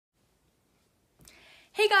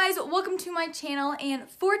Hey guys, welcome to my channel, and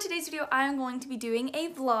for today's video I am going to be doing a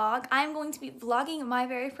vlog. I am going to be vlogging my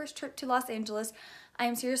very first trip to Los Angeles. I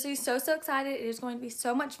am seriously so excited. It is going to be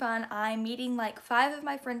so much fun. I'm meeting like 5 of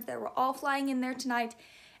my friends that were all flying in there tonight,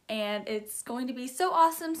 and it's going to be so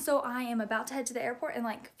awesome. So I am about to head to the airport in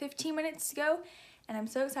like 15 minutes to go, and I'm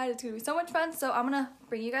so excited. It's going to be so much fun, so I'm going to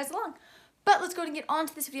bring you guys along. But let's go and get on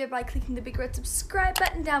to this video by clicking the big red subscribe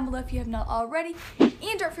button down below if you have not already.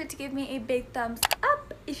 And don't forget to give me a big thumbs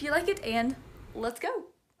up if you like it, and let's go.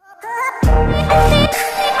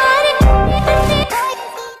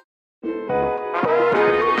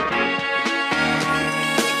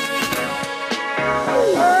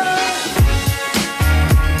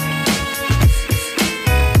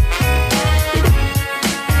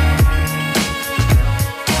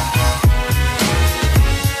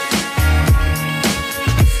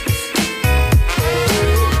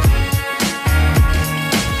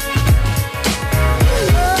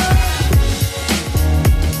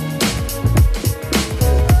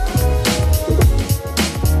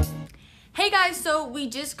 So we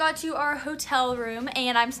just got to our hotel room,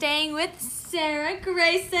 and I'm staying with Sarah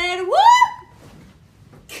Grayson. Woo!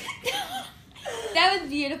 That was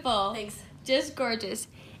beautiful. Thanks. Just gorgeous.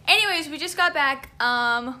 Anyways, we just got back.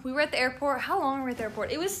 We were at the airport. How long were we at the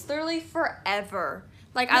airport? It was literally forever.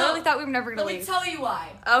 Like, I literally thought we were never gonna leave. Let me tell you why.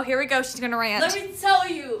 Oh, here we go. She's gonna rant. Let me tell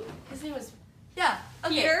you. His name was Okay.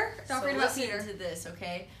 Peter. Don't So forget about listen Peter. to this,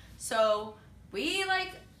 okay? So we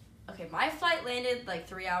my flight landed like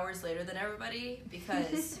 3 hours later than everybody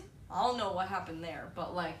because I don't know what happened there,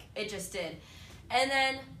 but like it just did. And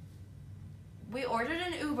then we ordered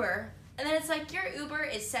an Uber, and then it's like, your Uber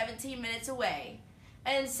is 17 minutes away.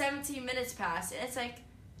 And 17 minutes passed, and it's like,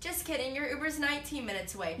 just kidding, your Uber's 19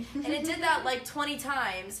 minutes away. And it did that like 20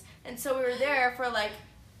 times, and so we were there for like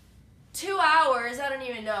 2 hours. I don't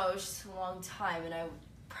even know, it was just a long time, and I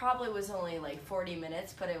probably was only like 40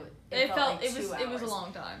 minutes, but it felt like 2 hours. It was a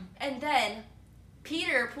long time. And then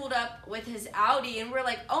Peter pulled up with his Audi, and we're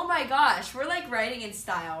like, oh my gosh, we're like riding in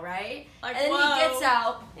style, right? Like, and then whoa. he gets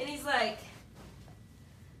out, and he's like,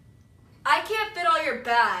 I can't fit all your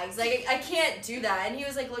bags. Like, I can't do that. And he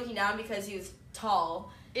was like looking down because he was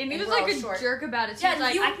tall. And he was like a short. jerk about it. Yeah, He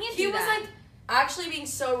was like, I can't do that. He was like actually being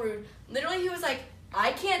so rude. Literally, he was like,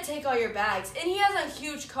 I can't take all your bags. And he has a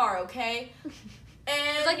huge car, okay?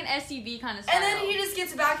 And it's like an SUV kind of style. And then he just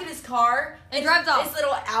gets back in his car and drives off. His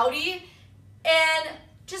little Audi, and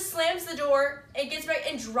just slams the door and gets back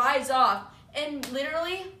and drives off. And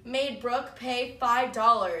literally made Brooke pay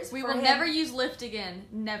 $5. We will never use Lyft again.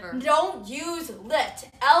 Never. Don't use Lyft.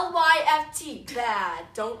 L-Y-F-T. Bad.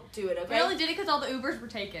 Don't do it, okay? We only did it because all the Ubers were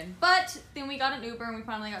taken. But then we got an Uber and we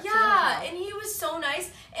finally got to the hotel. Yeah, and he was so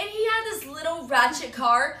nice. And he had this little ratchet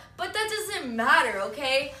car, but that doesn't matter,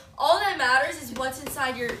 okay? All that matters is what's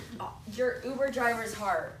inside your Uber driver's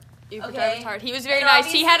heart. Uber driver's heart. He was very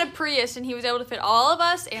nice. He had a Prius, and he was able to fit all of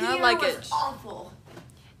us and our luggage. Peter was awful.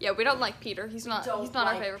 Yeah, we don't like Peter. He's not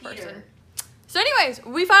our favorite Peter. person. So anyways,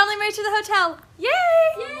 we finally made it to the hotel.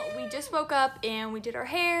 Yay! We just woke up and we did our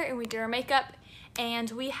hair and we did our makeup, and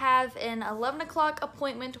we have an 11 o'clock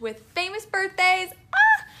appointment with Famous Birthdays.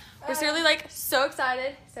 We're seriously like so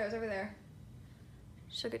excited. Sarah's over there.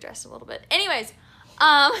 She'll get dressed a little bit. Anyways,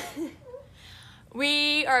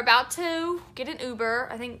 we are about to get an Uber.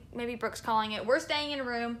 I think maybe Brooke's calling it. We're staying in a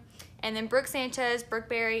room. And then Brooke Sanchez, Brooke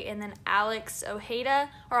Berry, and then Alex Ojeda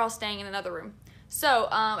are all staying in another room. So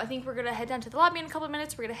I think we're going to head down to the lobby in a couple of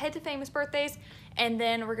minutes. We're going to head to Famous Birthdays, and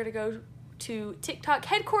then we're going to go to TikTok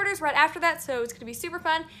headquarters right after that. So it's going to be super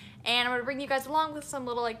fun. And I'm going to bring you guys along with some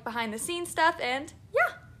little like behind the scenes stuff. And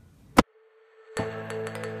yeah.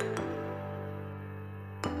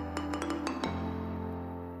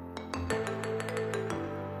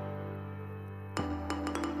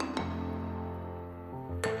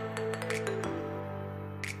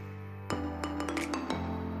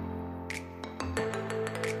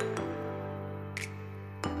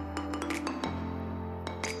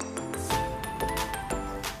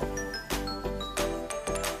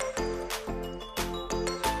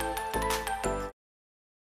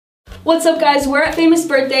 What's up, guys? We're at Famous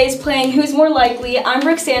Birthdays playing Who's More Likely. I'm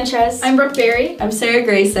Brooke Sanchez. I'm Brooke Berry. I'm Sarah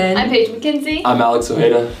Grayson. I'm Paige Mackenzie. I'm Alex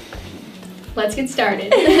Ojeda. Let's get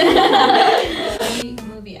started.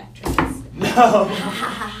 Movie actresses. No.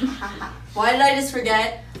 Why did I just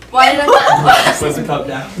forget? Why did I? Put the cup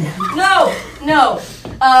down. No.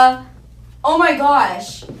 Oh my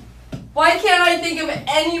gosh. Why can't I think of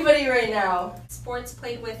anybody right now? Sports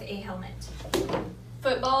played with a helmet.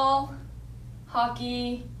 Football,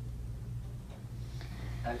 hockey.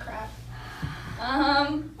 Oh crap.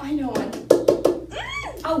 I know one.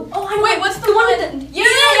 Oh, I know. Wait, what's the one one? with the... Yeah,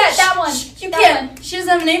 that one. You That can't. one. She doesn't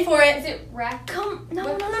have a name for it. Is it rack? Come,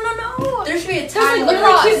 no. There should be a There's tag like on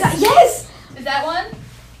literally the two cross. guys. Yes! Is that one?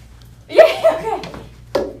 Yeah,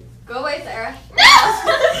 okay. Go away, Sarah.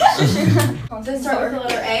 Does it start with the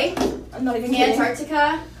letter A? I'm not even kidding.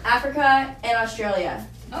 Antarctica, Africa, and Australia.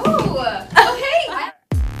 Oh, okay.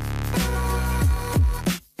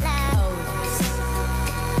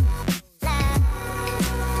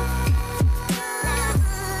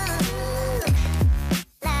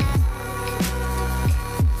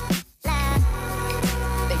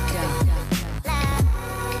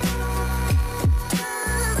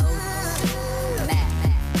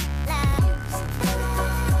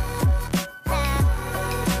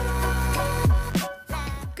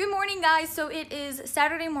 Guys, so it is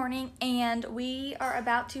Saturday morning and we are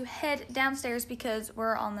about to head downstairs because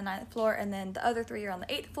we're on the 9th floor and then the other 3 are on the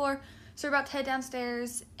 8th floor. So we're about to head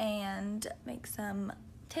downstairs and make some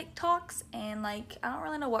TikToks and I don't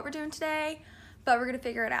really know what we're doing today, but we're gonna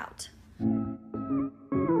figure it out.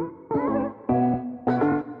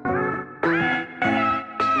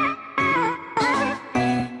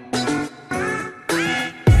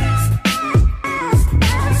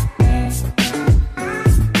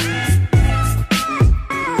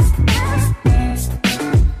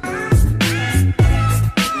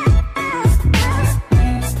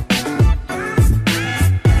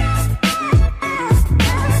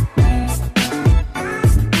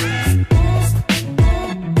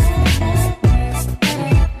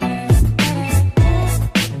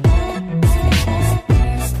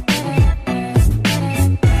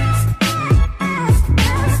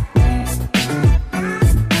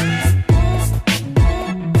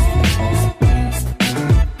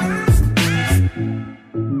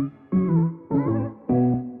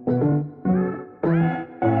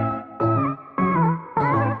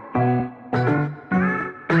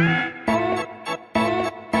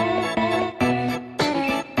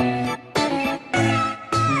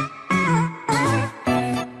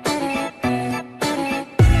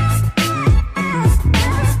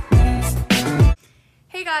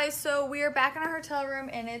 So we are back in our hotel room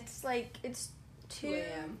and it's 2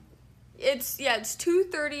 a.m. It's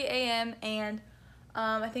 2:30 a.m. and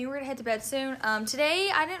I think we're gonna head to bed soon.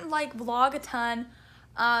 Today I didn't vlog a ton.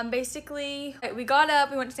 Basically we got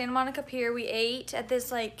up, we went to Santa Monica Pier, we ate at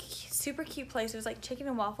this super cute place. It was chicken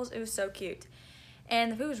and waffles. It was so cute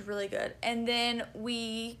and the food was really good. And then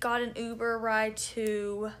we got an Uber ride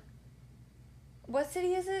to, what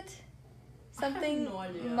city is it? Something. I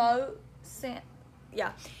have no idea.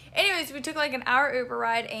 Yeah. Anyways, we took an hour Uber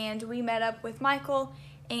ride and we met up with Michael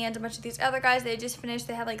and a bunch of these other guys. They had just finished.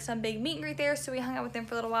 They had some big meet and greet there, so we hung out with them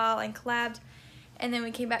for a little while and collabed. And then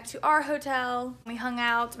we came back to our hotel. We hung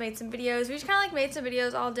out, made some videos. We just kind of made some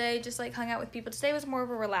videos all day, just hung out with people. Today was more of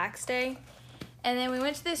a relaxed day. And then we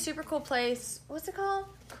went to this super cool place. What's it called?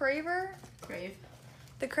 Crave.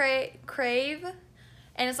 The Crave.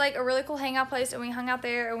 And it's a really cool hangout place, and we hung out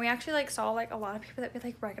there and we actually saw a lot of people that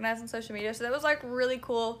we recognized on social media, so that was really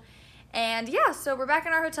cool. And yeah, so we're back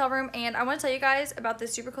in our hotel room and I want to tell you guys about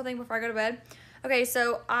this super cool thing before I go to bed. Okay,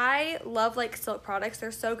 so I love silk products.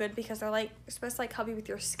 They're so good because they're supposed to help you with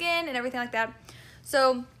your skin and everything like that.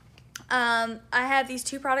 So I have these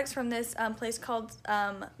two products from this place called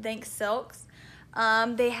Thanks Silks.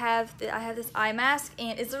 I have this eye mask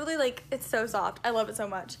and it's literally it's so soft. I love it so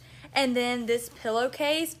much. And then this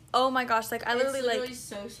pillowcase, oh my gosh, I literally it's literally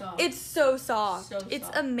so soft. It's so soft. So it's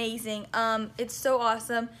soft. amazing. It's so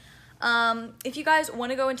awesome. If you guys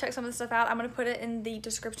want to go and check some of the stuff out, I'm going to put it in the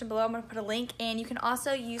description below. I'm going to put a link, and you can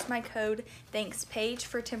also use my code ThanksPaige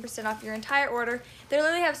for 10% off your entire order. They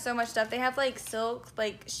literally have so much stuff. They have silk,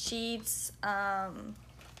 sheets,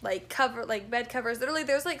 cover, bed covers. Literally,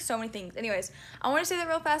 there's so many things. Anyways, I want to say that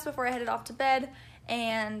real fast before I headed off to bed.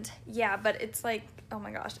 And yeah, but it's oh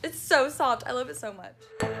my gosh, it's so soft. I love it so much.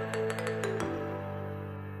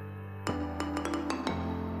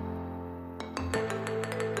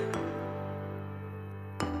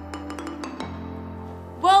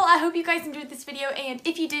 Well, I hope you guys enjoyed this video, and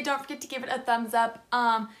if you did, don't forget to give it a thumbs up.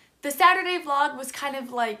 The Saturday vlog was kind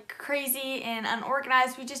of crazy and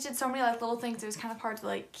unorganized. We just did so many little things. It was kind of hard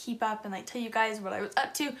to keep up and tell you guys what I was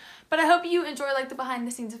up to. But I hope you enjoy the behind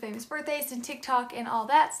the scenes of famous birthdays and TikTok and all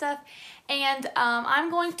that stuff. And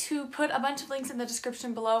I'm going to put a bunch of links in the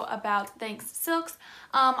description below about Thanks Silks.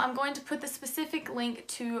 I'm going to put the specific link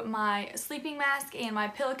to my sleeping mask and my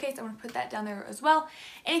pillowcase. I'm going to put that down there as well.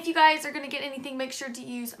 And if you guys are going to get anything, make sure to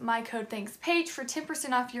use my code ThanksPaige for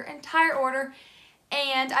 10% off your entire order.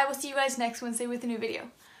 And I will see you guys next Wednesday with a new video.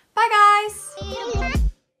 Bye,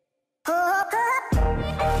 guys!